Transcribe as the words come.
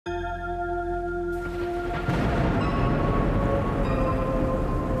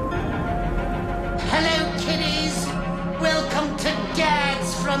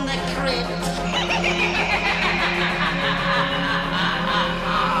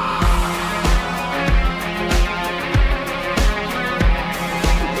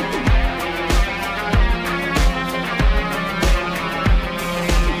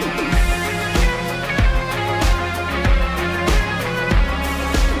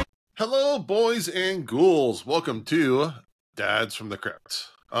Hello, boys and ghouls. Welcome to Dads from the Crypt.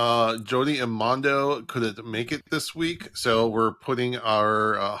 Jody and Mondo couldn't make it this week, so we're putting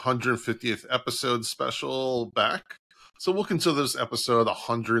our 150th episode special back. So we'll consider this episode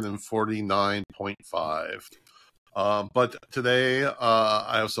 149.5. But today,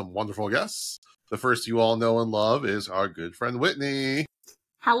 I have some wonderful guests. The first you all know and love is our good friend Whitney.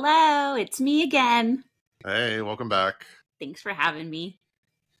 Hello, it's me again. Hey, welcome back. Thanks for having me.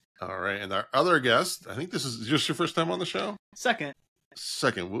 All right, and our other guest, I think this is just your first time on the show? Second.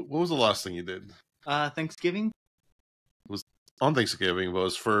 What was the last thing you did? Thanksgiving? Was on Thanksgiving, but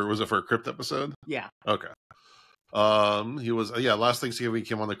was it for a Crypt episode? Yeah. Okay. He was last Thanksgiving he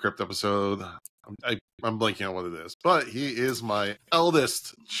came on the Crypt episode. I'm blanking on what it is, but he is my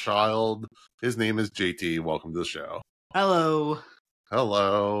eldest child. His name is JT. Welcome to the show. Hello.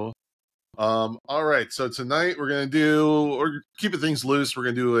 All right, so tonight we're keeping things loose. We're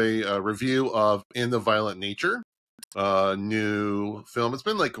gonna do a review of In the Violent Nature, new film. It's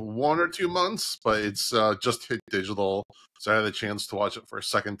been like 1 or 2 months, but it's just hit digital, so I had a chance to watch it for a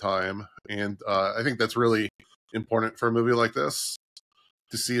second time, and I think that's really important for a movie like this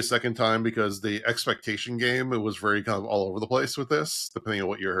to see a second time, because the expectation game, it was very kind of all over the place with this, depending on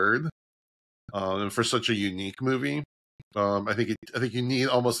what you heard, and for such a unique movie. I think you need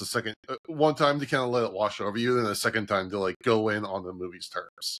almost a second, one time to kind of let it wash over you, then a second time to like go in on the movie's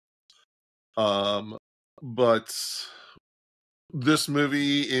terms. But this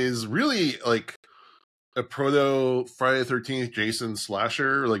movie is really like a proto Friday the 13th Jason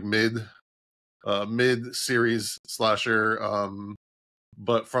slasher, like mid series slasher.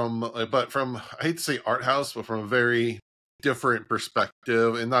 But from I hate to say art house, but from a very different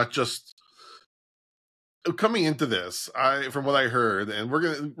perspective, and not just. Coming into this, from what I heard, and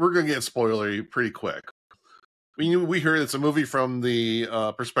we're gonna get spoilery pretty quick. We heard it's a movie from the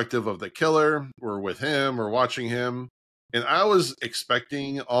perspective of the killer. We're with him, we're watching him, and I was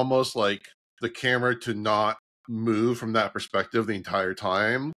expecting almost like the camera to not move from that perspective the entire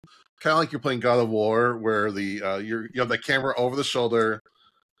time, kind of like you're playing God of War, where you have the camera over the shoulder,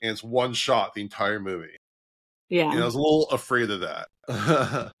 and it's one shot the entire movie. Yeah, I was a little afraid of that.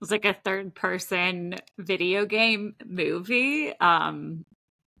 It was like a third-person video game movie.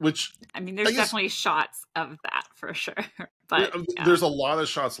 Which, I mean, there's definitely shots of that for sure. But there's a lot of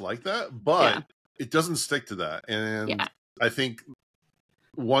shots like that, but it doesn't stick to that. And I think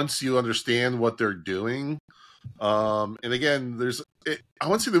once you understand what they're doing, and again, I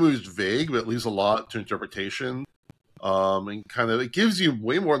wouldn't say the movie's vague, but it leaves a lot to interpretation. And kind of it gives you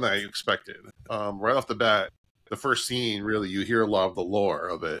way more than I expected. Right off the bat, the first scene, really, you hear a lot of the lore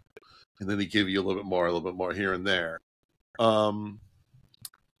of it, and then they give you a little bit more here and there. But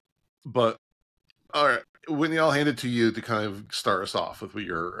all right, Whitney, I'll hand it to you to kind of start us off with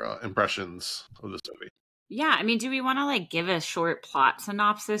your impressions of this movie. Yeah, I mean, do we want to like give a short plot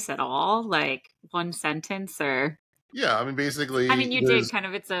synopsis at all, like one sentence, or? Yeah, I mean, basically, I mean, you did kind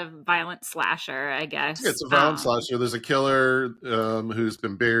of. It's a violent slasher, I guess. Yeah, it's a violent slasher. There's a killer who's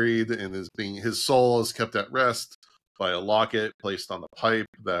been buried, and his soul is kept at rest by a locket placed on the pipe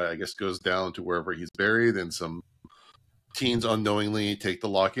that I guess goes down to wherever he's buried. And some teens unknowingly take the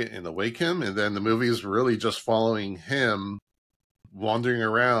locket and awake him. And then the movie is really just following him wandering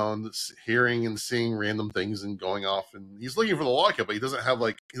around, hearing and seeing random things and going off. And he's looking for the locket, but he doesn't have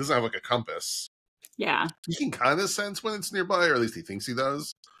like a compass. Yeah. He can kind of sense when it's nearby, or at least he thinks he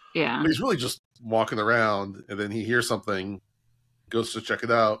does. Yeah. But he's really just walking around, and then he hears something, goes to check it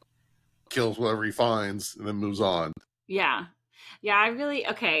out, kills whatever he finds, and then moves on. Yeah. Yeah,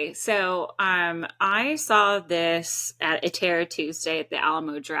 okay. So I saw this at a Terror Tuesday at the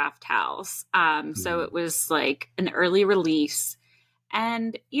Alamo Draft House. So it was like an early release.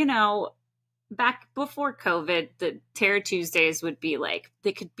 And, back before COVID, the Terror Tuesdays would be like,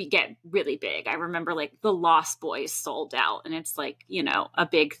 they could get really big. I remember like the Lost Boys sold out, and it's like, a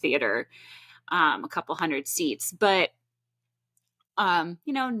big theater, a couple hundred seats. But,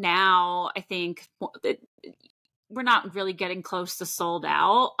 now I think we're not really getting close to sold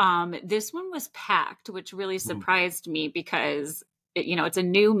out. This one was packed, which really surprised me, because, it's a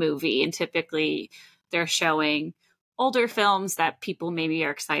new movie, and typically they're showing older films that people maybe are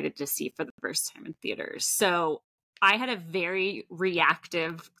excited to see for the first time in theaters. So I had a very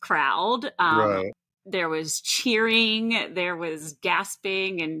reactive crowd. Right. There was cheering, there was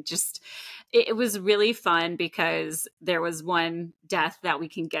gasping, and just, it was really fun, because there was one death that we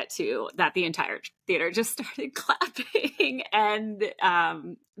can get to that the entire theater just started clapping, and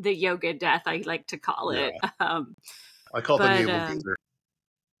the yoga death, I like to call it. I call it the navel gazing.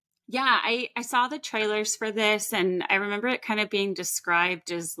 Yeah, I saw the trailers for this, and I remember it kind of being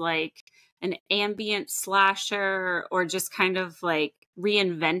described as like an ambient slasher, or just kind of like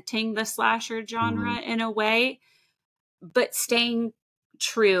reinventing the slasher Mhm. genre in a way, but staying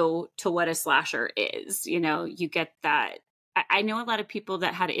true to what a slasher is. You know, you get that. I know a lot of people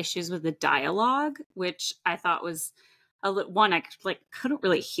that had issues with the dialogue, which I thought was one, I like couldn't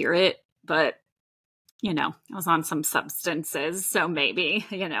really hear it, but you know, I was on some substances, so maybe,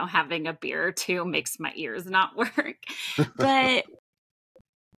 you know, having a beer or two makes my ears not work. But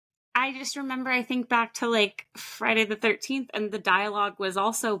I just remember, I think back to like Friday the 13th, and the dialogue was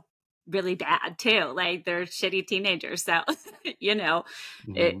also really bad too. Like they're shitty teenagers. So, you know,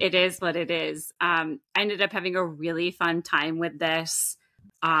 Mhm. it is what it is. I ended up having a really fun time with this.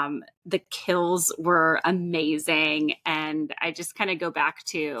 The kills were amazing. And I just kind of go back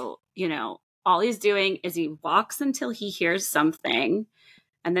to, you know, all he's doing is he walks until he hears something,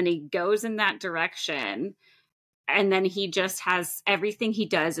 and then he goes in that direction, and then he just has everything he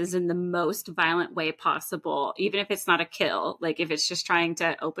does is in the most violent way possible, even if it's not a kill. Like if it's just trying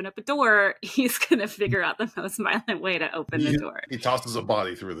to open up a door, he's gonna figure out the most violent way to open the He, door. he tosses a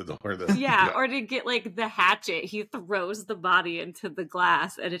body through the door. Yeah, Yeah. or to get like the hatchet, he throws the body into the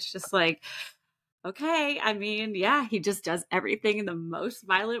glass, and it's just like, okay, I mean, yeah, he just does everything in the most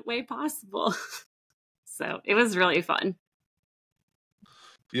violent way possible. So it was really fun.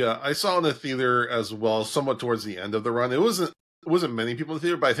 Yeah, I saw it in the theater as well, somewhat towards the end of the run. It wasn't many people in the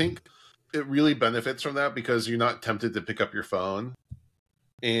theater, but I think it really benefits from that because you're not tempted to pick up your phone.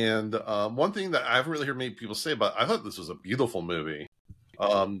 And one thing that I haven't really heard many people say about, I thought this was a beautiful movie.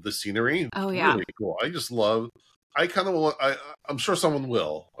 The scenery, Oh yeah. really cool. I just love. I kind of want. I'm sure someone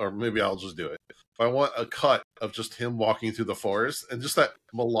will, or maybe I'll just do it. But I want a cut of just him walking through the forest and just that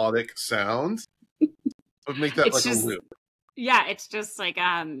melodic sound. Would make that It's like a just loop. Yeah, it's just like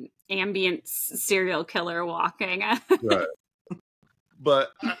ambient serial killer walking. Right.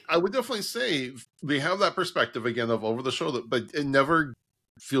 But I would definitely say they have that perspective again of over the shoulder, but it never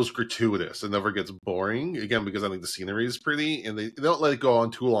feels gratuitous. It never gets boring again because I think the scenery is pretty, and they don't let it go on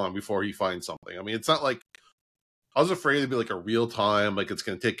too long before he finds something. I mean, it's not like I was afraid it'd be like a real time, like it's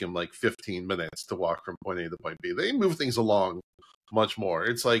going to take him like 15 minutes to walk from point A to point B. They move things along much more.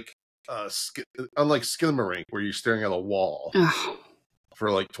 It's like unlike Skinamarink, where you're staring at a wall Ugh.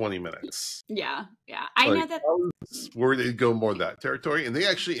 for like 20 minutes. Yeah, yeah. I Like know that. I was worried they'd go more that territory, and they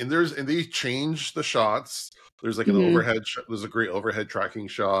actually and they change the shots. There's like an Mhm. overhead. There's a great overhead tracking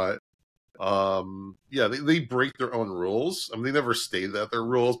shot. Yeah, they break their own rules. I mean, they never state that they're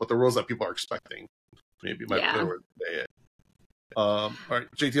rules, but the rules that people are expecting. Maybe might be a better Yeah. way to say it. All right,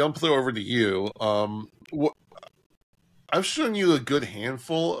 JT, I'll play over to you. What I've shown you a good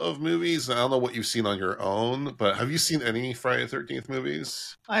handful of movies. I don't know what you've seen on your own, but have you seen any Friday the 13th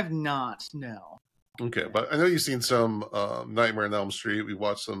movies? I've not. No. Okay, but I know you've seen some Nightmare on Elm Street. We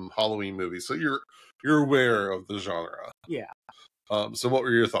watched some Halloween movies, so you're aware of the genre. Yeah. So what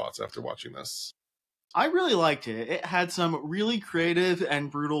were your thoughts after watching this? I really liked it. It had some really creative and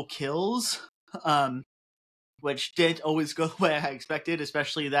brutal kills, which didn't always go the way I expected,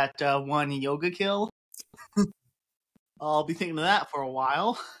 especially that one yoga kill. I'll be thinking of that for a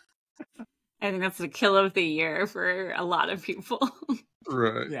while. I think that's the kill of the year for a lot of people.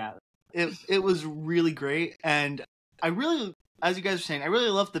 Right. Yeah. It was really great, and I really, as you guys were saying, I really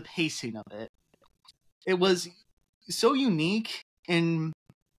loved the pacing of it. It was so unique in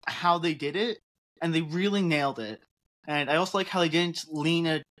how they did it, and they really nailed it. And I also like how they didn't lean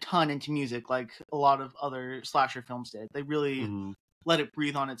a ton into music like a lot of other slasher films did. They really Mm-hmm. let it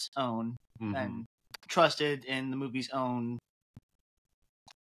breathe on its own Mm-hmm. and trusted in the movie's own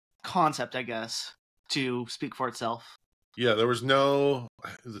concept, I guess, to speak for itself. Yeah, there was no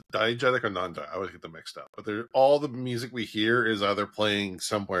is it diegetic or non-diegetic? I always get them mixed up. But all the music we hear is either playing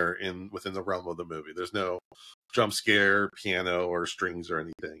somewhere within the realm of the movie. There's no jump scare, piano, or strings or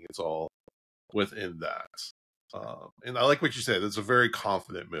anything. It's all within that. And I like what you said. It's a very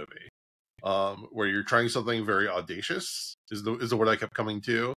confident movie, where you're trying something very audacious. Is the word I kept coming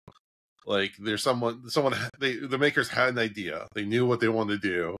to. Like there's the makers had an idea. They knew what they wanted to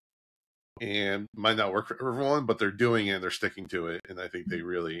do, and might not work for everyone, but they're doing it. They're sticking to it, and I think they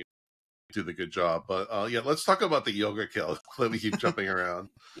really do the good job. But yeah, let's talk about the yoga kill. Let me keep jumping around.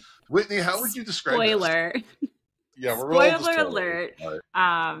 Whitney, how would you describe this? Spoiler. Yeah, we're rolling the Spoiler spoilers.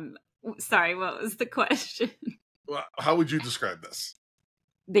 alert. Sorry, what was the question? Well, how would you describe this?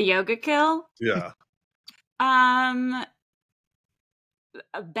 The yoga kill? Yeah.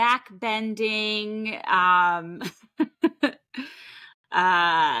 Back bending, uh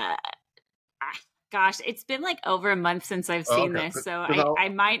Gosh, it's been like over a month since I've Oh, seen okay. this, so Then I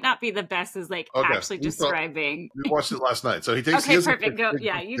might not be the best as like okay. actually describing. We watched it last night. So he Okay, has perfect. Go. big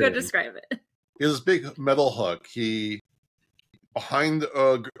Yeah, you go thing. describe it. He has this big metal hook. He behind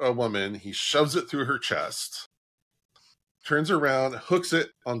a woman. He shoves it through her chest, turns around, hooks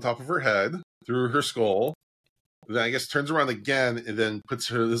it on top of her head through her skull. Then I guess turns around again and then puts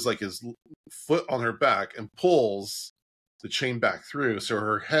his foot on her back and pulls the chain back through, so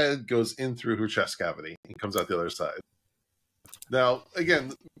her head goes in through her chest cavity and comes out the other side. Now,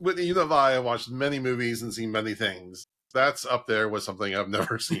 again, Whitney, you know, I have watched many movies and seen many things. That's up there with something I've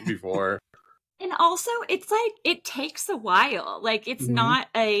never seen before. And also, it's like it takes a while. Like it's not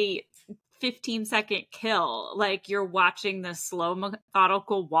a 15-second kill. Like you're watching the slow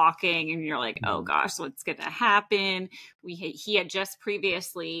methodical walking and you're like, oh gosh, what's gonna happen? He had just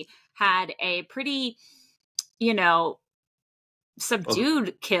previously had a pretty, you know,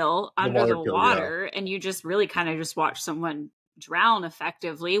 subdued kill under the water, and you just really kind of just watch someone drown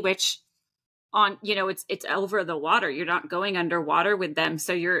effectively, which on, you know, it's over the water. You're not going underwater with them,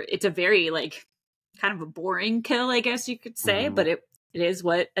 so it's a very like kind of a boring kill, I guess you could say, but it is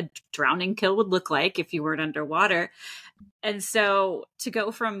what a drowning kill would look like if you weren't underwater. And so to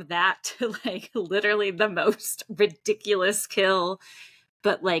go from that to like literally the most ridiculous kill,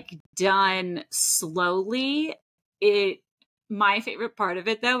 but like done slowly, my favorite part of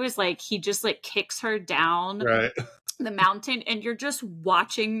it though is like he just like kicks her down the mountain and you're just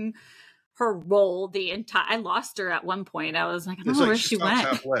watching her roll the entire. I lost her at one point. I was like, I don't know where she went.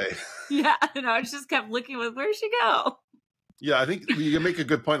 Halfway. Yeah, no, I just kept looking with where'd she go? Yeah, I think you make a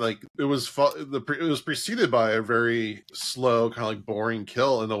good point. Like it was preceded by a very slow, kind of like boring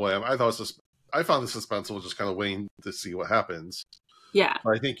kill in a way. I found the suspenseful, just kind of waiting to see what happens. Yeah,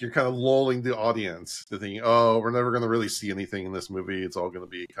 I think you're kind of lulling the audience to think, oh, we're never going to really see anything in this movie. It's all going to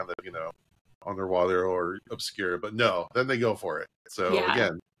be kind of, you know, underwater or obscure. But no, then they go for it. So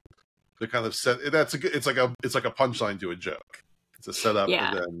again, they kind of set. It's like a punchline to a joke. It's a setup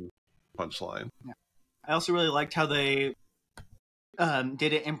and then punchline. Yeah. I also really liked how they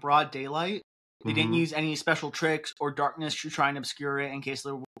did it in broad daylight. They didn't use any special tricks or darkness to try and obscure it in case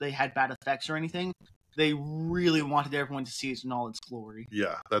they had bad effects or anything. They really wanted everyone to see it in all its glory.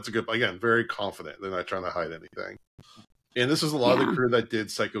 Yeah, that's a good. Again, very confident. They're not trying to hide anything. And this is a lot of the crew that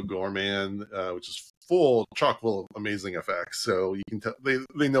did Psycho Goreman, which is chock full of amazing effects. So you can tell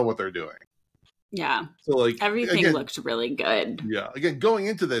they know what they're doing. Yeah. So like everything looked really good. Yeah. Again, going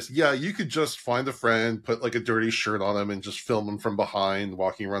into this, you could just find a friend, put like a dirty shirt on him, and just film him from behind,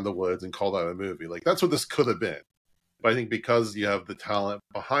 walking around the woods, and call that a movie. Like that's what this could have been. But I think because you have the talent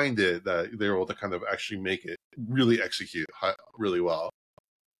behind it, that they're able to kind of actually make it really execute really well.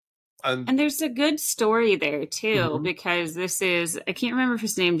 And there's a good story there too, because this is, I can't remember if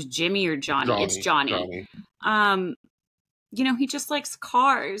his name's Jimmy or Johnny. It's Johnny. You know, he just likes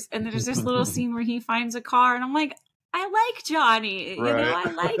cars, and there's this little scene where he finds a car, and I'm like, I like Johnny. You know, I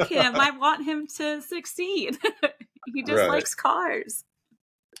like him. I want him to succeed. He just likes cars.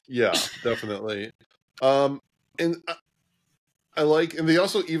 Yeah, definitely. And I like, and they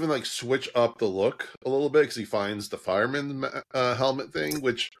also even like switch up the look a little bit because he finds the fireman helmet thing,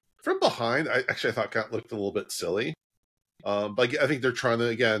 which from behind, I thought looked a little bit silly. But I think they're trying to,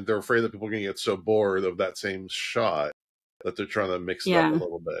 again, they're afraid that people are going to get so bored of that same shot that they're trying to mix it up a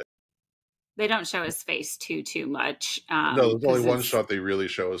little bit. They don't show his face too much. No, there's only one shot they really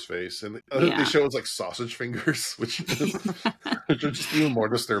show his face, and they show his like sausage fingers, which are just even more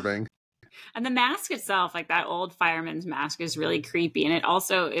disturbing. And the mask itself, like that old fireman's mask, is really creepy. And it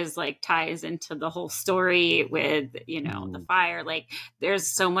also is like ties into the whole story with, you know, the fire. Like there's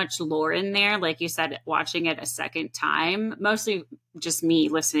so much lore in there. Like you said, watching it a second time, mostly just me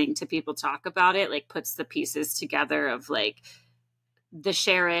listening to people talk about it, like puts the pieces together of like the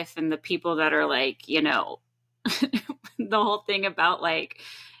sheriff and the people that are like, you know, the whole thing about like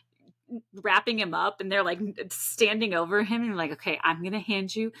wrapping him up, and they're like standing over him and like, okay, I'm gonna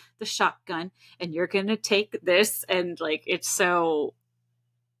hand you the shotgun and you're gonna take this, and like it's also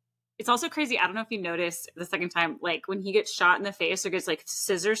crazy. I don't know if you noticed the second time, like when he gets shot in the face or gets like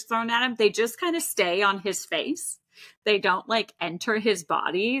scissors thrown at him, they just kind of stay on his face. They don't like enter his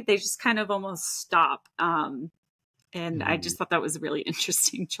body. They just kind of almost stop. And I just thought that was a really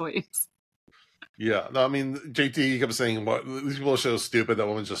interesting choice. Yeah, no, I mean, JT kept saying, "What these people are so stupid." That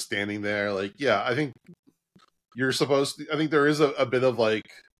woman's just standing there. Like, yeah, I think you're supposed to. I think there is a bit of like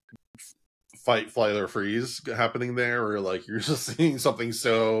fight, flight, or freeze happening there, or like you're just seeing something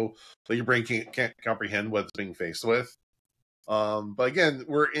so that your brain can't comprehend what it's being faced with. But again,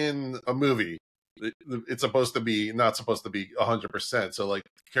 we're in a movie. it's supposed to be not supposed to be 100%. So like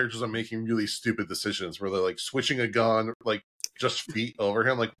characters are making really stupid decisions where they're like switching a gun like just feet over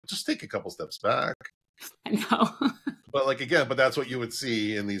him. Like just take a couple steps back. I know. But like again, but that's what you would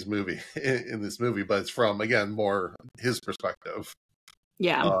see in these movie in this movie. But it's from again more his perspective.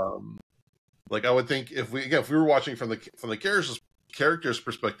 Yeah. Like I would think if we were watching from the character's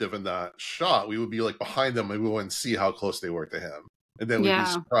perspective in that shot, we would be like behind them and we wouldn't see how close they were to him. And then we'd be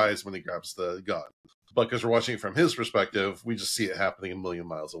surprised when he grabs the gun. But because we're watching it from his perspective, we just see it happening a million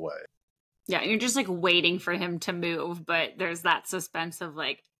miles away. Yeah, and you're just like waiting for him to move, but there's that suspense of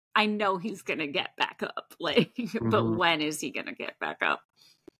like, I know he's gonna get back up. Like, but when is he gonna get back up?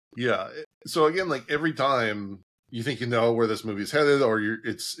 Yeah. So again, like every time you think you know where this movie's headed, or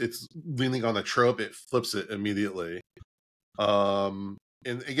it's leaning on a trope, it flips it immediately. And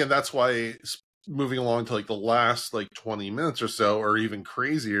again, that's why moving along to like the last like 20 minutes or so, or even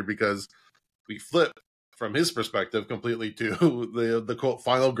crazier, because we flip from his perspective completely to the quote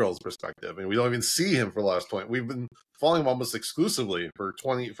final girl's perspective, and we don't even see him for the last 20. We've been following him almost exclusively for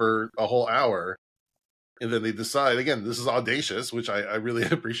a whole hour, and then they decide again, this is audacious, which I really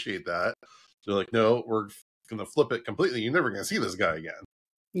appreciate that. They're like, no, we're gonna flip it completely. You're never gonna see this guy again.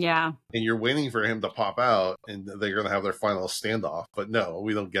 Yeah. And you're waiting for him to pop out and they're going to have their final standoff. But no,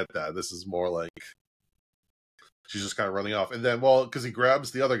 we don't get that. This is more like she's just kind of running off. And then, well, because he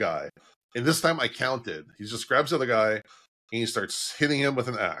grabs the other guy. And this time I counted. He just grabs the other guy and he starts hitting him with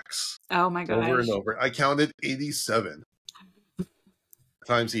an axe. Oh my gosh. Over and over. I counted 87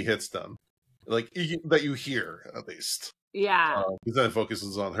 times he hits them. Like, that you hear, at least. Yeah. Because then it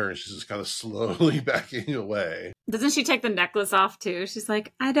focuses on her and she's just kind of slowly backing away. Doesn't she take the necklace off too? She's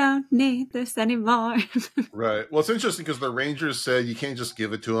like, I don't need this anymore. Right. Well, it's interesting because the Rangers said you can't just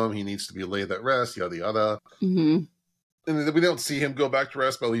give it to him. He needs to be laid at rest, yada, yada. And then we don't see him go back to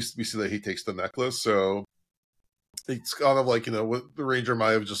rest, but at least we see that he takes the necklace. So it's kind of like, what the Ranger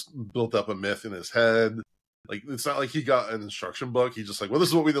might have just built up a myth in his head. Like, it's not like he got an instruction book. He's just like, well, this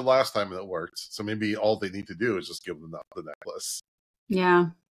is what we did last time and it worked. So maybe all they need to do is just give them the necklace. Yeah.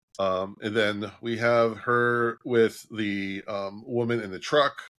 And then we have her with the woman in the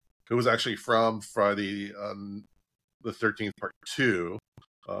truck, who was actually from Friday the 13th Part 2.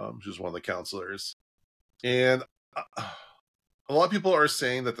 She's one of the counselors. And a lot of people are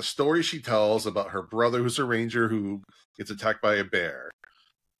saying that the story she tells about her brother, who's a ranger, who gets attacked by a bear,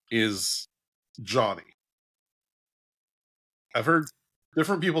 is Johnny. I've heard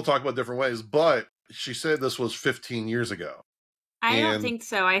different people talk about different ways, but she said this was 15 years ago. I don't think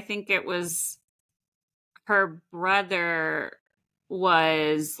so. I think it was her brother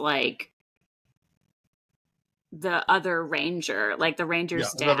was like the other ranger, like the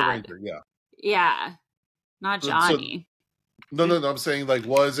ranger's dad. Another ranger, yeah. Yeah. Not Johnny. No, I'm saying, like,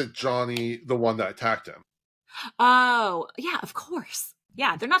 was it Johnny the one that attacked him? Oh, yeah, of course.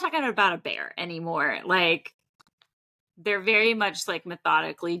 Yeah, they're not talking about a bear anymore. Like, they're very much like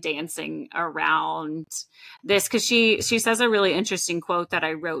methodically dancing around this, because she says a really interesting quote that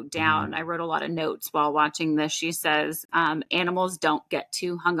I wrote down. I wrote a lot of notes while watching this. She says, animals don't get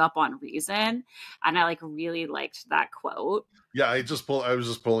too hung up on reason. And I really liked that quote. Yeah, I was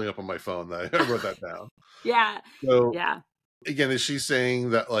just pulling up on my phone. I wrote that down. Yeah. So, yeah. Again, is she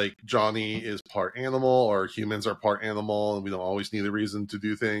saying that like Johnny is part animal, or humans are part animal and we don't always need a reason to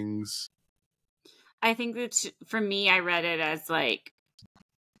do things? I think that for me, I read it as like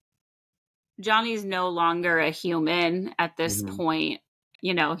Johnny's no longer a human at this point.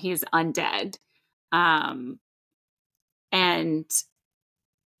 He's undead. And,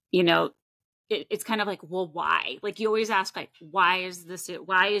 it's kind of like, well, why? Like, you always ask, like, why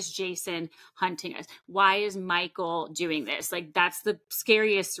is Jason hunting us? Why is Michael doing this? Like, that's the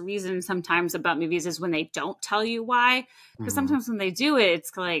scariest reason sometimes about movies, is when they don't tell you why. Because sometimes when they do it,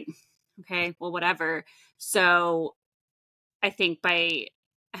 it's like, okay, well, whatever. So I think by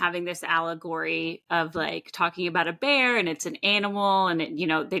having this allegory of like talking about a bear and it's an animal and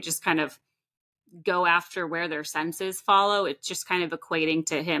it, they just kind of go after where their senses follow, it's just kind of equating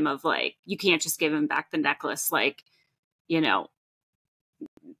to him of like, you can't just give him back the necklace. Like, there's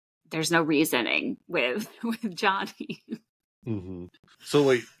no reasoning with Johnny. So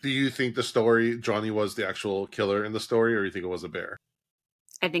wait, do you think the story, Johnny was the actual killer in the story, or do you think it was a bear?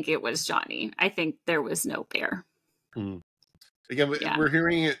 I think it was Johnny. I think there was no bear. Again, we're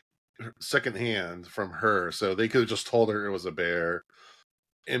hearing it secondhand from her, so they could have just told her it was a bear.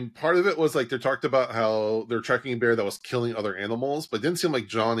 And part of it was like they talked about how they're tracking a bear that was killing other animals, but it didn't seem like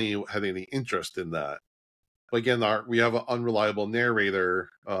Johnny had any interest in that. But again, we have an unreliable narrator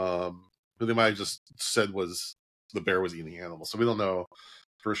who they might have just said was the bear was eating animals, so we don't know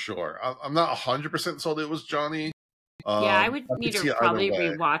for sure. I'm not 100% sold it was Johnny. Yeah, I would I need could to see it either probably way.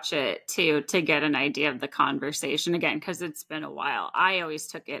 rewatch it too to get an idea of the conversation again, because it's been a while. I always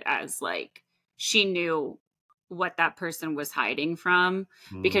took it as like she knew what that person was hiding from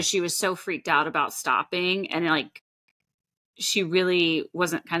Mhm. because she was so freaked out about stopping, and like she really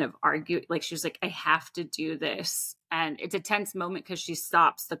wasn't kind of arguing. Like she was like, I have to do this. And it's a tense moment because she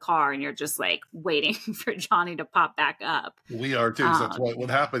stops the car and you're just like waiting for Johnny to pop back up. We are too, 'cause that's what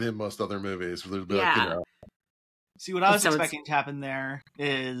happened in most other movies. There'd be like, Yeah. See, what I was So expecting to happen there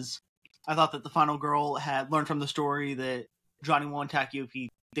is I thought that the final girl had learned from the story that Johnny won't attack you if he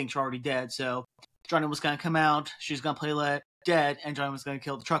thinks you're already dead. So Johnny was going to come out, she's going to play dead, and Johnny was going to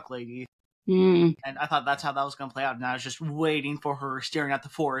kill the truck lady. And I thought that's how that was going to play out. And I was just waiting for her staring at the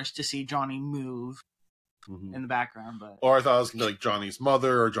forest to see Johnny move in the background. But or I thought it was gonna be like Johnny's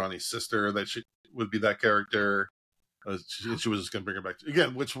mother or Johnny's sister, that she would be that character. She was just gonna bring her back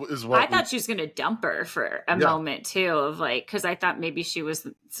again, which is what I thought she was going to dump her for a moment too, of like, because I thought maybe she was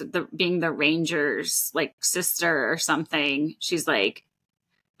being the Ranger's like sister or something. She's like,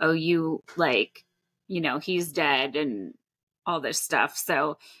 oh, you like, he's dead and all this stuff.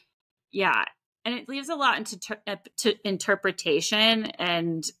 So yeah, and it leaves a lot into interpretation.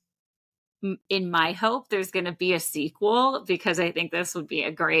 And in my hope, there's going to be a sequel because I think this would be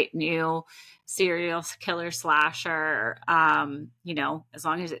a great new serial killer slasher. As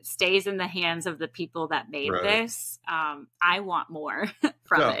long as it stays in the hands of the people that made this, I want more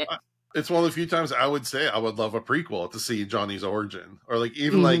from it. It's one of the few times I would say I would love a prequel to see Johnny's origin, or like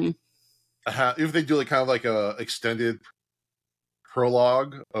even like if they do like kind of like a extended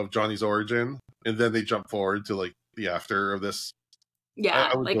prologue of Johnny's origin, and then they jump forward to like the after of this.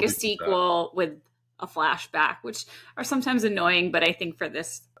 Yeah, like a sequel with a flashback, which are sometimes annoying, but I think for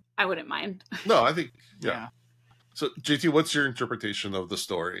this, I wouldn't mind. No, I think, yeah. So, JT, what's your interpretation of the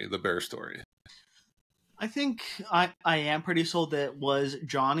story, the bear story? I think I am pretty sold that it was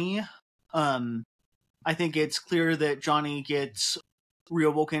Johnny. I think it's clear that Johnny gets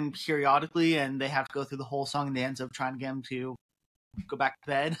reawoken periodically, and they have to go through the whole song and dance of trying to get him to go back to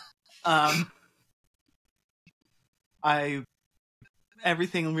bed.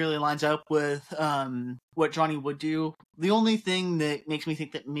 Everything really lines up with what Johnny would do. The only thing that makes me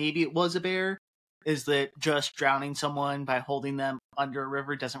think that maybe it was a bear is that just drowning someone by holding them under a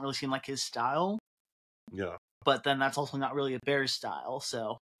river doesn't really seem like his style. Yeah. But then that's also not really a bear's style.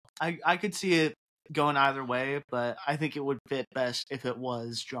 So I could see it going either way, but I think it would fit best if it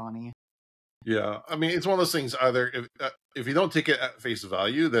was Johnny. Yeah. I mean, it's one of those things, either if you don't take it at face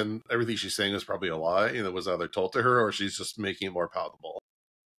value, then everything she's saying is probably a lie, and it was either told to her or she's just making it more palatable.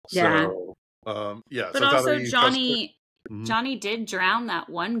 Yeah. So, But so also Johnny did drown that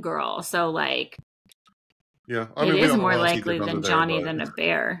one girl, so like, yeah, it is more likely than Johnny than a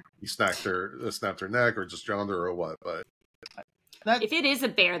bear. He snapped her neck, or just drowned her, or what? But if it is a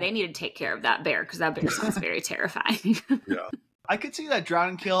bear, they need to take care of that bear because that bear sounds very terrifying. Yeah, I could see that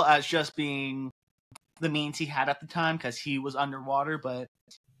drowning kill as just being the means he had at the time because he was underwater. But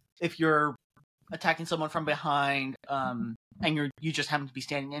if you're attacking someone from behind, and you just happen to be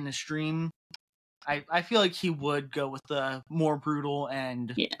standing in a stream, I feel like he would go with the more brutal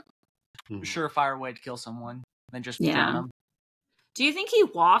and surefire way to kill someone than just drown them. Do you think he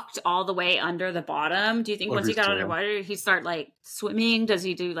walked all the way under the bottom? Do you think once he got underwater, he start like swimming? Does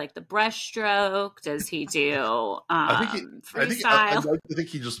he do like the breaststroke? Does he do freestyle? I think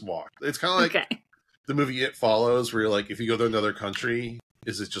he just walked. It's kind of like the movie It Follows, where you're like, if you go to another country,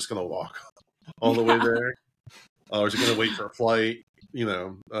 is it just going to walk all the way there? Or is it going to wait for a flight?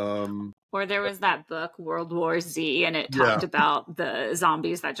 Or there was that book, World War Z, and it talked about the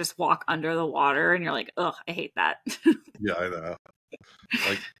zombies that just walk under the water, and you're like, ugh, I hate that. Yeah, I know.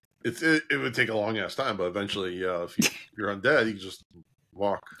 Like, it would take a long ass time, but eventually, if you're undead, you can just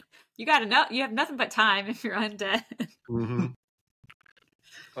walk. You gotta know, you have nothing but time if you're undead.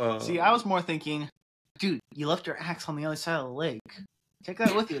 See, I was more thinking, dude, you left your axe on the other side of the lake. Take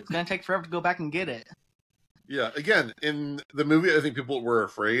that with you. It's gonna take forever to go back and get it. Yeah, again, in the movie, I think people were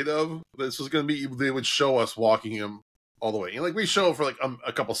afraid of this was going to be, they would show us walking him all the way. And like, we show for like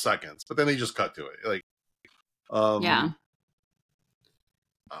a couple seconds, but then they just cut to it. Like, yeah.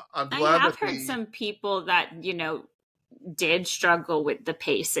 I'm glad I have heard some people that, did struggle with the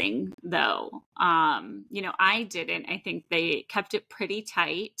pacing though. I didn't. I think they kept it pretty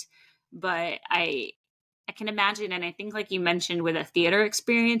tight, but I can imagine, and I think like you mentioned with a theater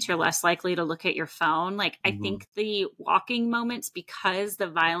experience, you're less likely to look at your phone. Like I think the walking moments, because the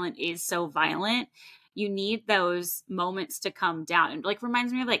violent is so violent, you need those moments to come down. And like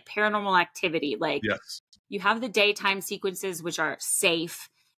reminds me of like Paranormal Activity. Like you have the daytime sequences, which are safe,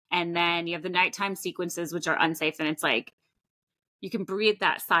 and then you have the nighttime sequences, which are unsafe. And it's like, you can breathe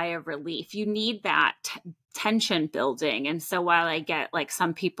that sigh of relief. You need that tension building. And so while I get like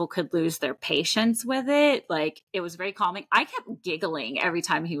some people could lose their patience with it, like it was very calming. I kept giggling every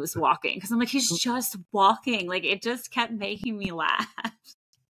time he was walking because I'm like, he's just walking. Like it just kept making me laugh.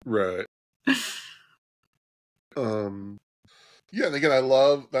 Right. Yeah, and again, I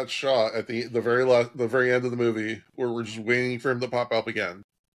love that shot at the very end of the movie where we're just waiting for him to pop up again.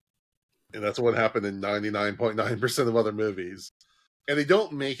 And that's what happened in 99.9% of other movies. And they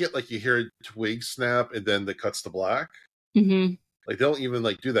don't make it like you hear a twig snap and then it cuts to black. Mm-hmm. Like they don't even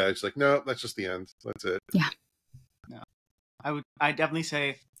like do that. It's like, no, that's just the end. That's it. Yeah. No. I definitely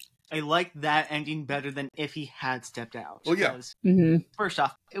say I like that ending better than if he had stepped out. Well, yeah. First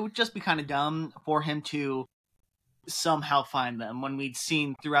off, it would just be kind of dumb for him to somehow find them when we'd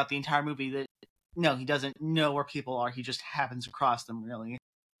seen throughout the entire movie that no, he doesn't know where people are. He just happens across them, really.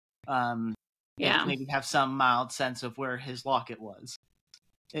 Yeah. Maybe have some mild sense of where his locket was.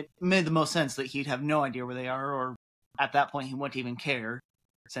 It made the most sense that he'd have no idea where they are, or at that point he wouldn't even care,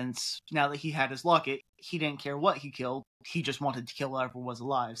 since now that he had his locket, he didn't care what he killed. He just wanted to kill whatever was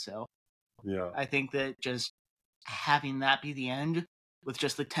alive. So yeah, I think that just having that be the end, with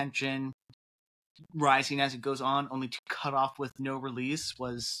just the tension rising as it goes on, only to cut off with no release,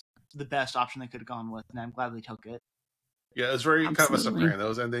 was the best option they could have gone with, and I'm glad they took it. Yeah, it's very Absolutely. kind of a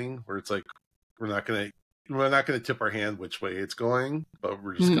Sopranos ending where it's like we're not gonna tip our hand which way it's going, but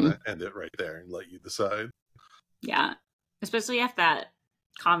we're just gonna end it right there and let you decide. Yeah, especially after that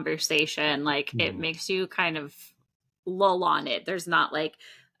conversation, like it makes you kind of lull on it. There's not like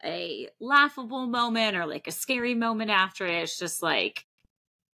a laughable moment or like a scary moment after it. It's just like,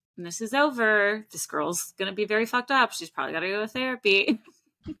 this is over. This girl's gonna be very fucked up. She's probably gotta go to therapy.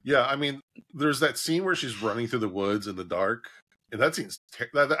 Yeah, I mean, there's that scene where she's running through the woods in the dark, and that scene's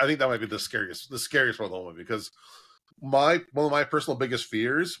I think that might be the scariest part of the whole movie, because one of my personal biggest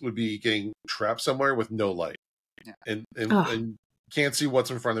fears would be getting trapped somewhere with no light, and can't see what's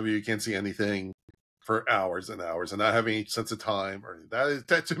in front of you. You can't see anything for hours and hours, and not having any sense of time. Or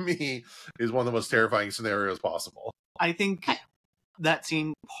that to me is one of the most terrifying scenarios possible. I think that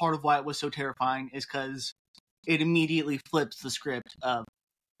scene, part of why it was so terrifying is because it immediately flips the script of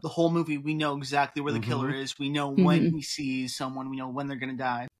the whole movie. We know exactly where the killer is. We know when he sees someone. We know when they're going to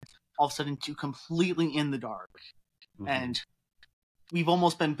die. All of a sudden, to completely in the dark. And we've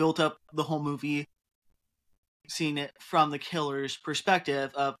almost been built up the whole movie, seeing it from the killer's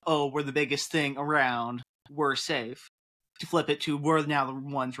perspective of, oh, we're the biggest thing around. We're safe. To flip it to, we're now the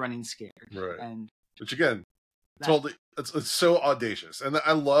ones running scared. Right. And which again, totally, it's so audacious. And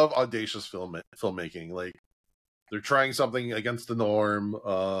I love audacious filmmaking. Like, they're trying something against the norm.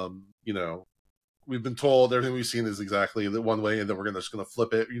 You know, we've been told everything we've seen is exactly the one way, and then we're just gonna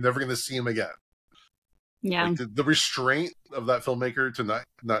flip it. You're never gonna see him again. Yeah, like the restraint of that filmmaker to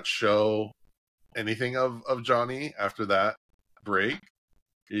not show anything of Johnny after that break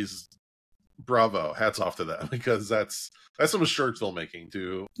is bravo. Hats off to them, because that's some assured filmmaking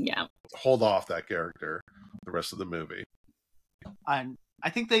to hold off that character the rest of the movie. I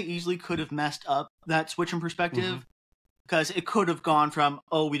think they easily could have messed up that switch in perspective, because it could have gone from,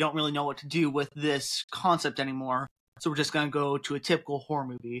 oh, we don't really know what to do with this concept anymore, so we're just going to go to a typical horror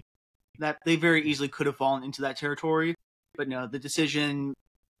movie. That they very easily could have fallen into that territory, but no, the decision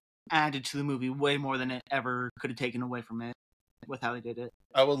added to the movie way more than it ever could have taken away from it with how they did it.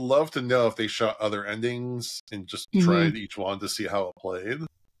 I would love to know if they shot other endings and just tried each one to see how it played.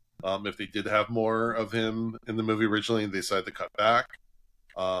 If they did have more of him in the movie originally and they decided to cut back.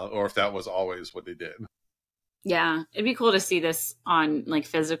 Or if that was always what they did. Yeah, it'd be cool to see this on like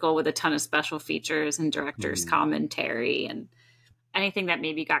physical with a ton of special features and director's commentary and anything that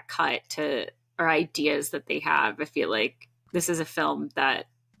maybe got cut to, or ideas that they have. I feel like this is a film that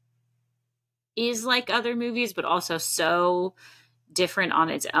is like other movies, but also so different on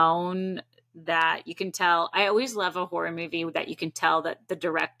its own that you can tell. I always love a horror movie that you can tell that the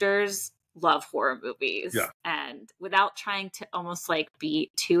directors love horror movies, and without trying to almost like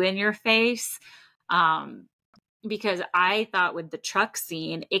be too in your face, because I thought with the truck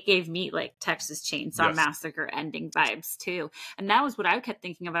scene it gave me like Texas Chainsaw Massacre ending vibes too, and that was what I kept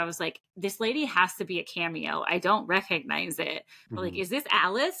thinking of. I was like, this lady has to be a cameo. I don't recognize it, but like, is this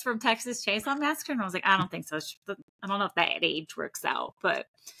Alice from Texas Chainsaw Massacre? And I was like, I don't think so. I don't know if that age works out, but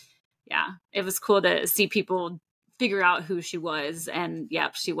yeah, it was cool to see people figure out who she was, and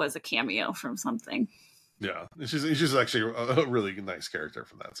she was a cameo from something. Yeah, she's actually a really nice character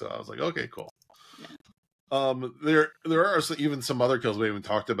from that. So I was like, okay, cool. There are even some other kills we haven't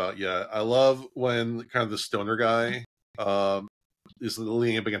talked about yet. I love when kind of the stoner guy is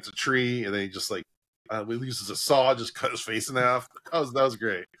leaning up against a tree, and then he just like he uses a saw, just cut his face in half. That was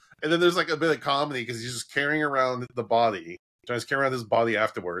great. And then there's like a bit of comedy because he's just carrying around the body, trying to carry around his body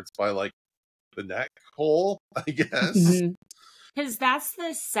afterwards by like the neck hole, I guess. Because that's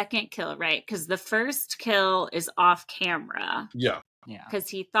the second kill, right? Because the first kill is off camera. Yeah. Because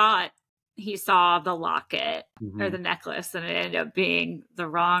he thought he saw the locket or the necklace, and it ended up being the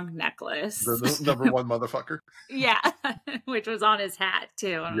wrong necklace. The number one motherfucker. Yeah, which was on his hat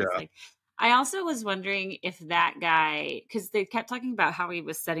too. And I was like, I also was wondering if that guy, because they kept talking about how he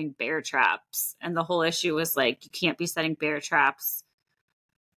was setting bear traps, and the whole issue was like, you can't be setting bear traps.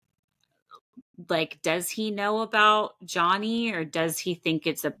 Like, does he know about Johnny, or does he think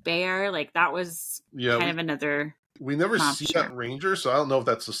it's a bear? Like, that was kind of another. We never see that ranger, so I don't know if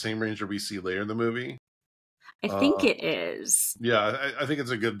that's the same ranger we see later in the movie. I think it is. Yeah, I think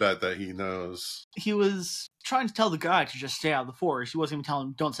it's a good bet that he knows. He was trying to tell the guy to just stay out of the forest. He wasn't even telling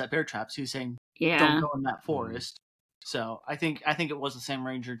him, don't set bear traps. He was saying, don't go in that forest. So I think it was the same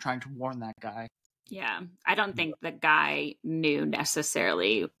ranger trying to warn that guy. Yeah, I don't think the guy knew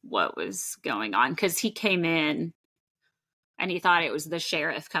necessarily what was going on, because he came in and he thought it was the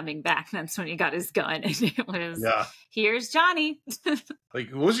sheriff coming back. That's when he got his gun, and it was, here's Johnny. Like,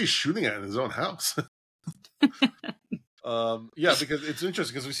 what was he shooting at in his own house? Because it's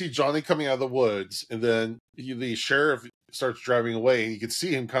interesting because we see Johnny coming out of the woods, and then the sheriff starts driving away, and you can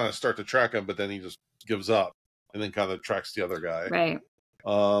see him kind of start to track him, but then he just gives up and then kind of tracks the other guy. Right.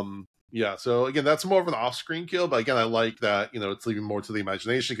 Yeah, so again, that's more of an off-screen kill, but again, I like that, it's leaving more to the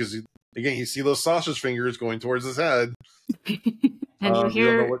imagination, because again, you see those sausage fingers going towards his head. And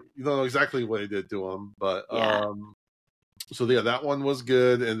you don't know exactly what he did to him, but so yeah, that one was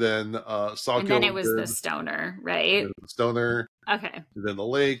good, and then and then it was the stoner, right? The stoner, okay, and then the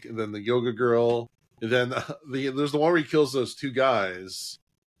lake, and then the yoga girl, and then there's the one where he kills those two guys.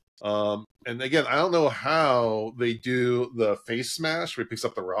 And again, I don't know how they do the face smash where he picks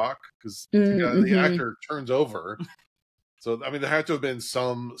up the rock, because the actor turns over. So, I mean, there had to have been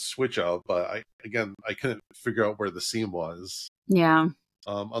some switch up, but I couldn't figure out where the scene was. Yeah.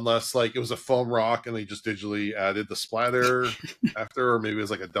 Unless, like, it was a foam rock and they just digitally added the splatter after, or maybe it was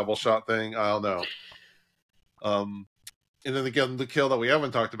like a double shot thing. I don't know. And then again, the kill that we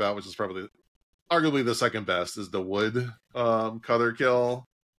haven't talked about, which is probably arguably the second best, is the wood cutter kill.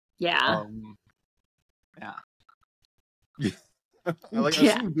 Yeah. I've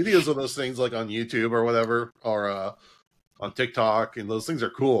seen videos of those things like on YouTube or whatever, or on TikTok, and those things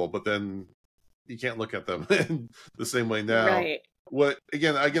are cool, but then you can't look at them in the same way now. Right.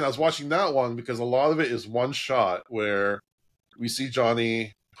 Again, I was watching that one because a lot of it is one shot where we see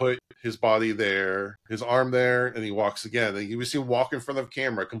Johnny put his body there, his arm there, and he walks again. And we see him walk in front of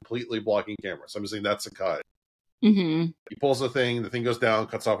camera, completely blocking camera. So I'm saying that's a cut. Mm-hmm. He pulls the thing goes down,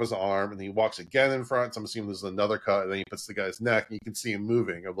 cuts off his arm, and he walks again in front. So I'm assuming there's another cut, and then he puts the guy's neck, and you can see him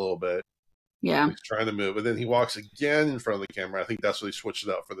moving a little bit. Yeah. He's trying to move, and then he walks again in front of the camera. I think that's what he switched it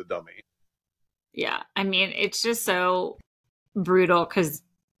out for the dummy. Yeah. I mean, it's just so brutal because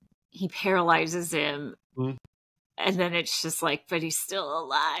he paralyzes him. Mm-hmm. And then it's just like, but he's still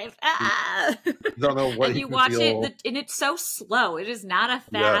alive. Ah! Don't know what. And you watch it, and it's so slow. It is not a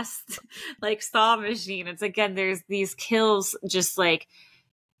fast, like, saw machine. It's, again, there's these kills, just like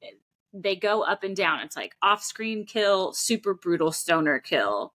they go up and down. It's like off-screen kill, super brutal stoner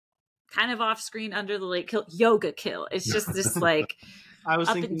kill, kind of off-screen under the lake kill, yoga kill. It's just this like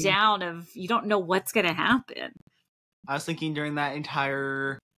and down of, you don't know what's going to happen. I was thinking during that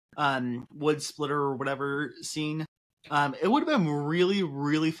entire wood splitter or whatever scene, it would have been really,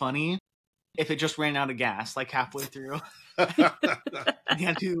 really funny if it just ran out of gas like halfway through. And he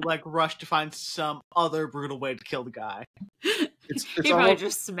had to like rush to find some other brutal way to kill the guy. It's probably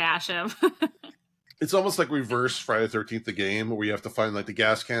just smash him. It's almost like reverse Friday the 13th, the game, where you have to find like the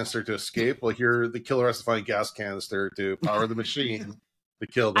gas canister to escape. Well, here the killer has to find a gas canister to power the machine.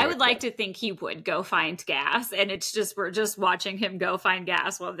 I would like to think he would go find gas, and it's just, we're just watching him go find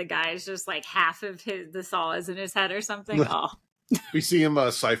gas while the guy is just like half of the saw is in his head or something. Oh, we see him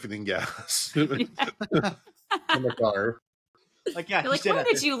siphoning gas from the car. Like, yeah, like, when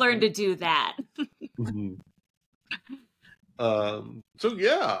did you learn to do that? Mm-hmm. So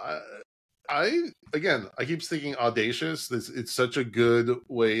yeah, I keep thinking audacious. It's such a good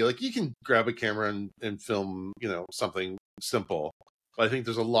way. Like, you can grab a camera and film, something simple. But I think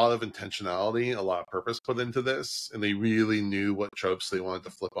there's a lot of intentionality, a lot of purpose put into this, and they really knew what tropes they wanted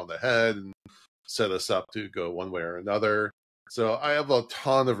to flip on the head and set us up to go one way or another. So I have a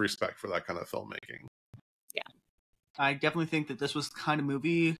ton of respect for that kind of filmmaking. I definitely think that this was the kind of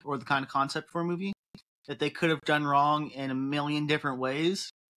movie or the kind of concept for a movie that they could have done wrong in a million different ways,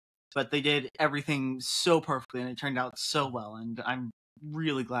 but they did everything so perfectly and it turned out so well, and I'm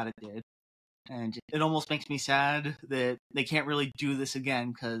really glad it did. And it almost makes me sad that they can't really do this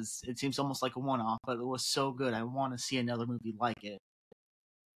again because it seems almost like a one-off, but it was so good. I want to see another movie like it.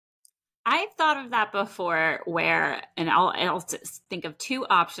 I've thought of that before where, and I'll just think of two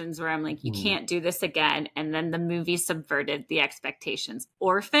options where I'm like, you can't do this again. And then the movie subverted the expectations.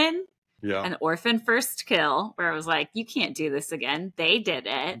 Orphan, an Orphan First Kill, where I was like, you can't do this again. They did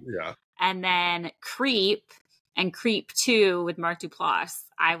it. Yeah. And then Creep and Creep 2 with Mark Duplass.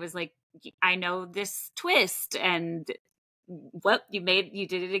 I was like, I know this twist and what you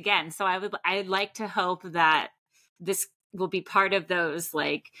did it again. So I'd like to hope that this will be part of those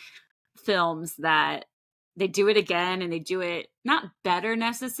like films that they do it again and they do it not better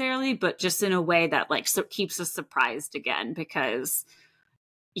necessarily, but just in a way that like keeps us surprised again, because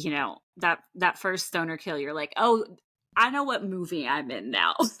you know that first stoner kill, you're like, oh, I know what movie I'm in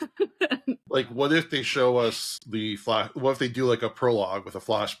now. Like, what if they show us what if they do like a prologue with a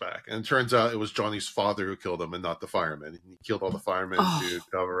flashback and it turns out it was Johnny's father who killed him and not the firemen, and he killed all the firemen to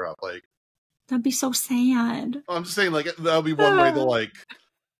cover up? Like, that'd be so sad. I'm just saying, like, that would be one way to like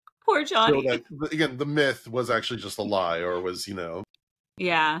poor Johnny. That, again, the myth was actually just a lie, or was,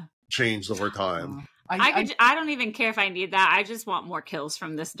 changed over time. I don't even care if I need that. I just want more kills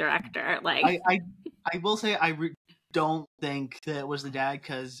from this director. Like, I will say don't think that it was the dad,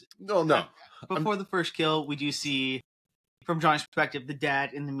 because no. Before the first kill, we do see, from Johnny's perspective, the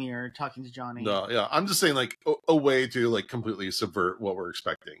dad in the mirror talking to Johnny. No, yeah, I'm just saying, like, a way to like completely subvert what we're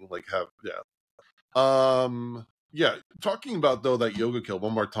expecting. Like, talking about though that yoga kill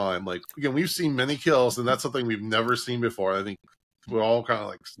one more time. Like, again, we've seen many kills, and that's something we've never seen before. I think we're all kind of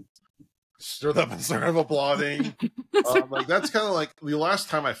like stood up and started applauding. Like, that's kind of like the last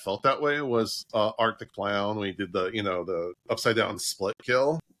time I felt that way was Art the Clown when he did the upside down split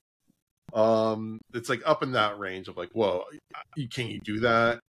kill. It's like up in that range of like, whoa, can you do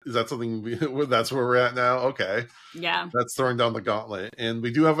that? Is that something that's where we're at now? Okay. Yeah. That's throwing down the gauntlet. And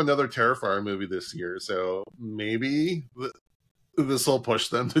we do have another Terrifier movie this year, so maybe this will push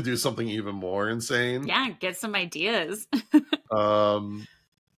them to do something even more insane. Yeah, get some ideas.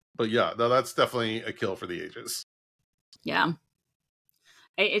 But yeah, no, that's definitely a kill for the ages. Yeah.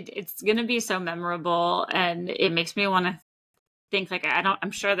 It's going to be so memorable, and it makes me want to think like,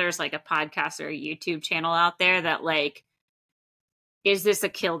 I'm sure there's like a podcast or a YouTube channel out there that like, is this a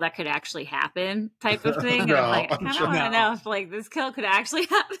kill that could actually happen type of thing? And I'm like, I kind of want to know if like this kill could actually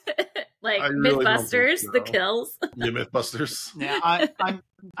happen. Like really Mythbusters, the kills. Yeah, Mythbusters. Yeah,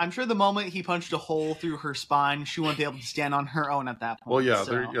 I'm sure the moment he punched a hole through her spine, she wouldn't be able to stand on her own at that point. Well, yeah,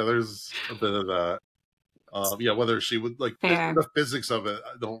 there's a bit of that. Whether she would like the physics of it,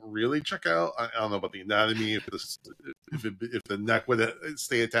 I don't really check out. I don't know about the anatomy, if the neck would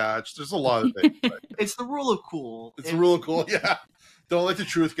stay attached. There's a lot of things. It's the rule of cool. It's the rule of cool. Yeah, don't let the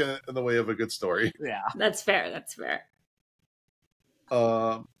truth get in the way of a good story. Yeah, that's fair. That's fair.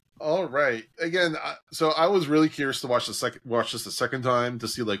 All right. Again, so I was really curious to watch this the second time to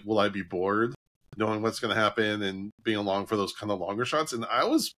see, like, will I be bored knowing what's going to happen and being along for those kind of longer shots, and I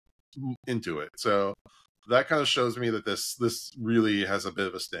was into it. So that kind of shows me that this really has a bit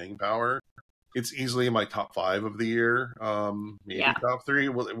of a staying power. It's easily in my top 5 of the year, maybe top 3.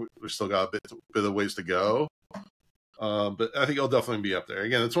 We've still got a bit of ways to go, but I think it'll definitely be up there.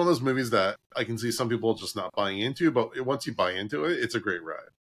 Again, it's one of those movies that I can see some people just not buying into, but once you buy into it, it's a great ride.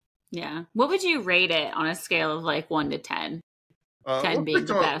 Yeah. What would you rate it on a scale of like 1 to 10? 10 being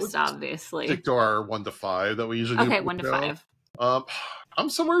the best, obviously. Stick to our 1 to 5 that we usually do. Okay, 1 to 5. I'm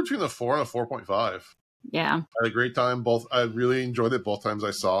somewhere between a 4 and a 4.5. Yeah. I had a great time. I really enjoyed it both times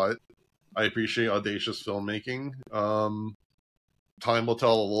I saw it. I appreciate audacious filmmaking. Time will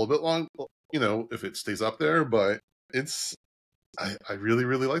tell a little bit long, if it stays up there, but I really,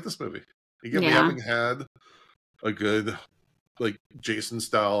 really like this movie. Again, we haven't had a good like Jason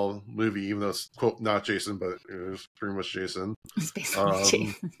style movie, even though it's quote not Jason, but it was pretty much Jason. It's basically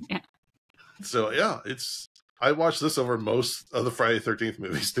Jason. Yeah. So yeah, I watched this over most of the Friday the 13th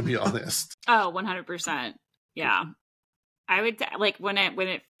movies, to be honest. Oh, 100%. Yeah. I would like when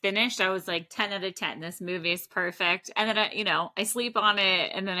it finished, I was like 10 out of 10. This movie is perfect. And then I sleep on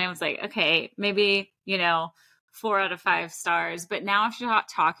it, and then I was like, okay, maybe 4 out of 5 stars. But now after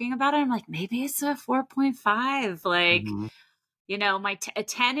talking about it, I'm like, maybe it's a 4.5. Like. Mm-hmm. A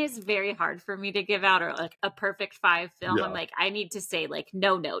 10 is very hard for me to give out, or like a perfect 5 film. Yeah. I'm like, I need to say like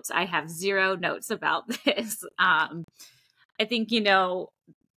no notes. I have 0 notes about this. I think,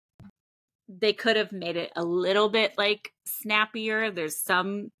 they could have made it a little bit like snappier. There's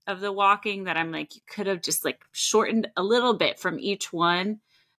some of the walking that I'm like, you could have just like shortened a little bit from each one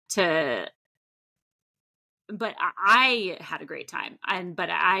to, but I had a great time. But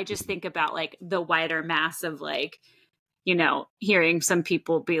I just think about like the wider mass of like, you know, hearing some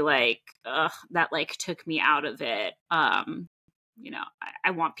people be like, ugh, that like took me out of it. You know,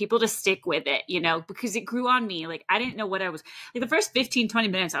 I want people to stick with it, you know, because it grew on me. Like, I didn't know what I was like the first 15, 20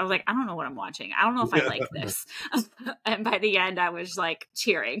 minutes. I was like, I don't know what I'm watching. I don't know if I like this. And by the end, I was like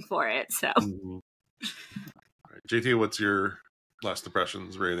cheering for it. So, Right. JT, what's your last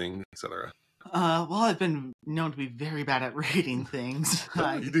impressions, rating, etc.? Well, I've been known to be very bad at rating things.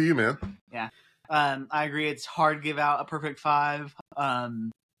 You do you, man. Yeah. I agree. It's hard to give out a perfect 5.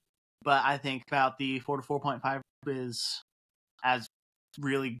 But I think about the 4 to 4.5 is as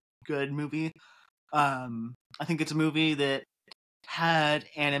really good movie. I think it's a movie that had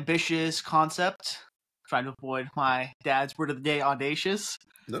an ambitious concept. Trying to avoid my dad's word of the day, audacious.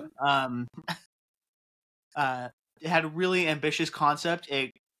 No. It had a really ambitious concept.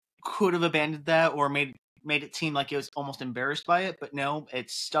 It could have abandoned that or made it seem like it was almost embarrassed by it, but no, it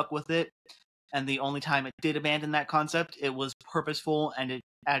stuck with it. And the only time it did abandon that concept, it was purposeful and it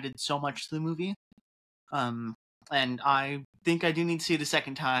added so much to the movie. And I think I do need to see it a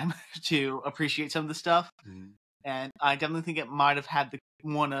second time to appreciate some of the stuff. Mm. And I definitely think it might have had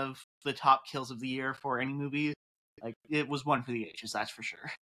one of the top kills of the year for any movie. Like, it was one for the ages, that's for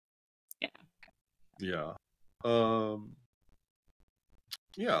sure. Yeah. Yeah.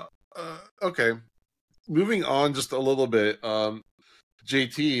 Yeah. Okay. Moving on just a little bit.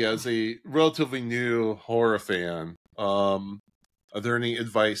 JT, as a relatively new horror fan, are there any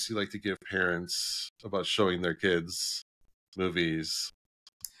advice you'd like to give parents about showing their kids movies?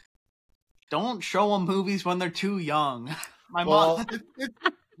 Don't show them movies when they're too young. My mom.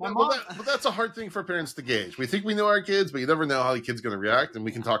 But that's a hard thing for parents to gauge. We think we know our kids, but you never know how the kid's going to react, and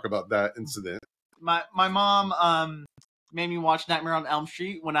we can talk about that incident. My mom made me watch Nightmare on Elm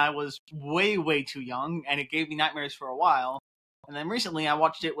Street when I was way, way too young, and it gave me nightmares for a while. And then recently I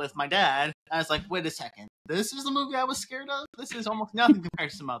watched it with my dad, and I was like, wait a second. This is the movie I was scared of? This is almost nothing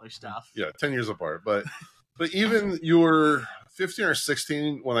compared to some other stuff. Yeah, 10 years apart. But even you were 15 or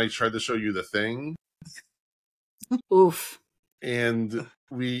 16 when I tried to show you The Thing. Oof. And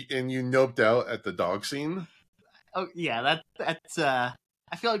you noped out at the dog scene. Oh yeah, that's I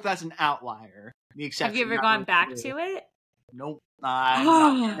feel like that's an outlier. The exception. Have you ever gone back to it? Nope. I'm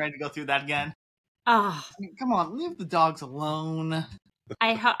not ready to go through that again. Oh, I mean, come on, leave the dogs alone.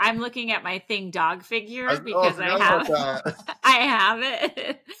 I'm looking at my Thing dog figure because I have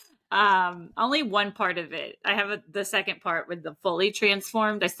it. Only one part of it. I have the second part with the fully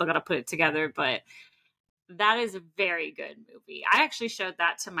transformed. I still got to put it together, but that is a very good movie. I actually showed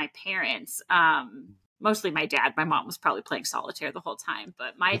that to my parents. Mostly my dad. My mom was probably playing solitaire the whole time,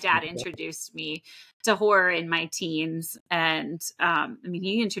 but my dad introduced me to horror in my teens. And I mean,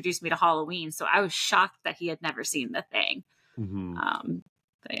 he introduced me to Halloween. So I was shocked that he had never seen The Thing. Mm-hmm.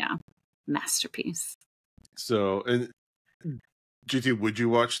 But yeah, masterpiece. So, and GT, would you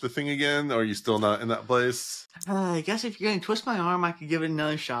watch The Thing again? Or are you still not in that place? I guess if you're going to twist my arm, I could give it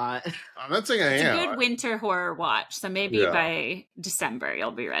another shot. I'm not saying I am. It's a good winter horror watch. So maybe by December,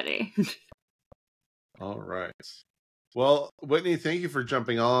 you'll be ready. All right. Well, Whitney, thank you for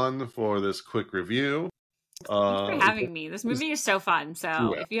jumping on for this quick review. Thanks for having me. This movie is so fun.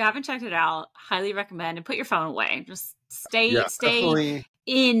 So if you haven't checked it out, highly recommend, and put your phone away. Just stay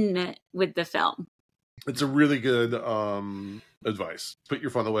in with the film. It's a really good advice. Put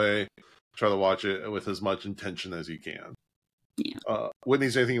your phone away. Try to watch it with as much intention as you can. Yeah. Whitney,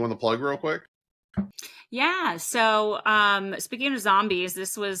 is there anything you want to plug real quick? Yeah. So, speaking of zombies,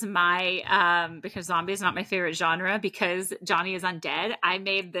 this was my, because zombie is not my favorite genre because Johnny is undead. I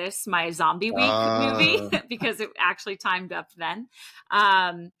made this my zombie week movie because it actually timed up then.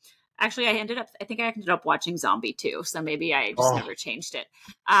 Actually, I think I ended up watching Zombie 2, so maybe I just never changed it.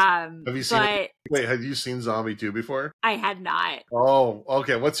 Have you seen it? Wait, have you seen Zombie 2 before? I had not. Oh,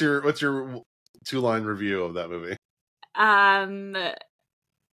 okay. What's your 2-line review of that movie?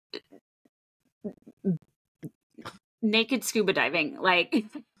 Naked scuba diving, like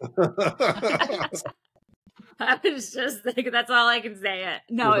I was just like, that's all I can say.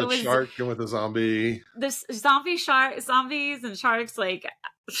 No, with it was a shark and with a zombie. This zombies and sharks. Like,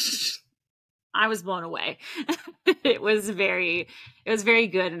 I was blown away. It was very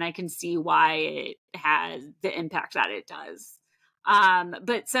good, and I can see why it has the impact that it does.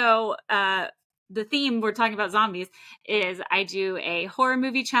 But so the theme, we're talking about zombies, is I do a horror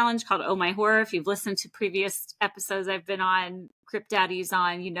movie challenge called Oh My Horror. If you've listened to previous episodes I've been on, Crypt Daddy's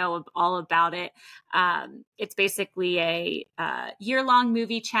on, you know all about it. It's basically a year-long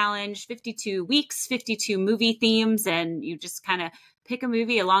movie challenge, 52 weeks, 52 movie themes, and you just kind of pick a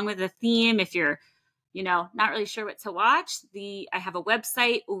movie along with a theme. If you're not really sure what to watch, I have a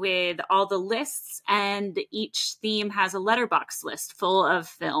website with all the lists, and each theme has a letterbox list full of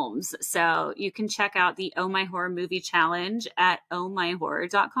films. So you can check out the Oh My Horror Movie Challenge at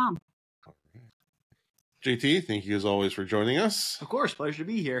ohmyhorror.com. JT, thank you as always for joining us. Of course, pleasure to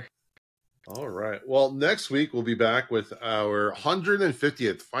be here. All right. Well, next week we'll be back with our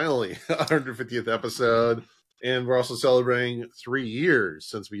 150th, finally, 150th episode. And we're also celebrating 3 years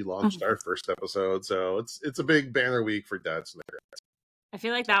since we launched our first episode. So it's a big banner week for Dads and the Crypt. I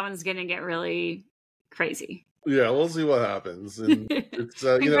feel like that one's going to get really crazy. Yeah, we'll see what happens. And it's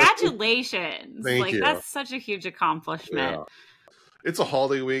congratulations. Thank you. That's such a huge accomplishment. Yeah. It's a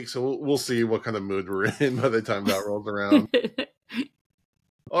holiday week, so we'll see what kind of mood we're in by the time that rolls around.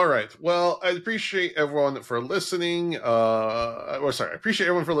 All right. Well, I appreciate everyone for listening. I appreciate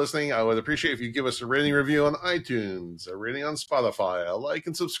everyone for listening. I would appreciate if you give us a rating review on iTunes, a rating on Spotify, a like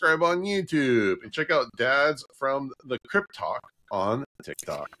and subscribe on YouTube, and check out Dads from the Crypt Talk on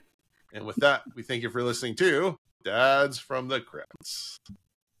TikTok. And with that, we thank you for listening to Dads from the Crypts.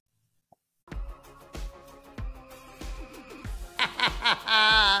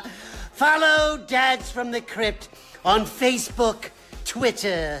 Follow Dads from the Crypt on Facebook,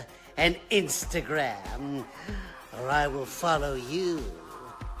 Twitter, and Instagram, or I will follow you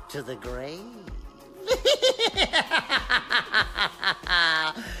to the grave.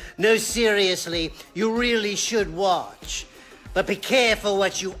 No, seriously, you really should watch. But be careful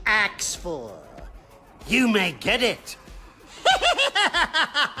what you ask for. You may get it.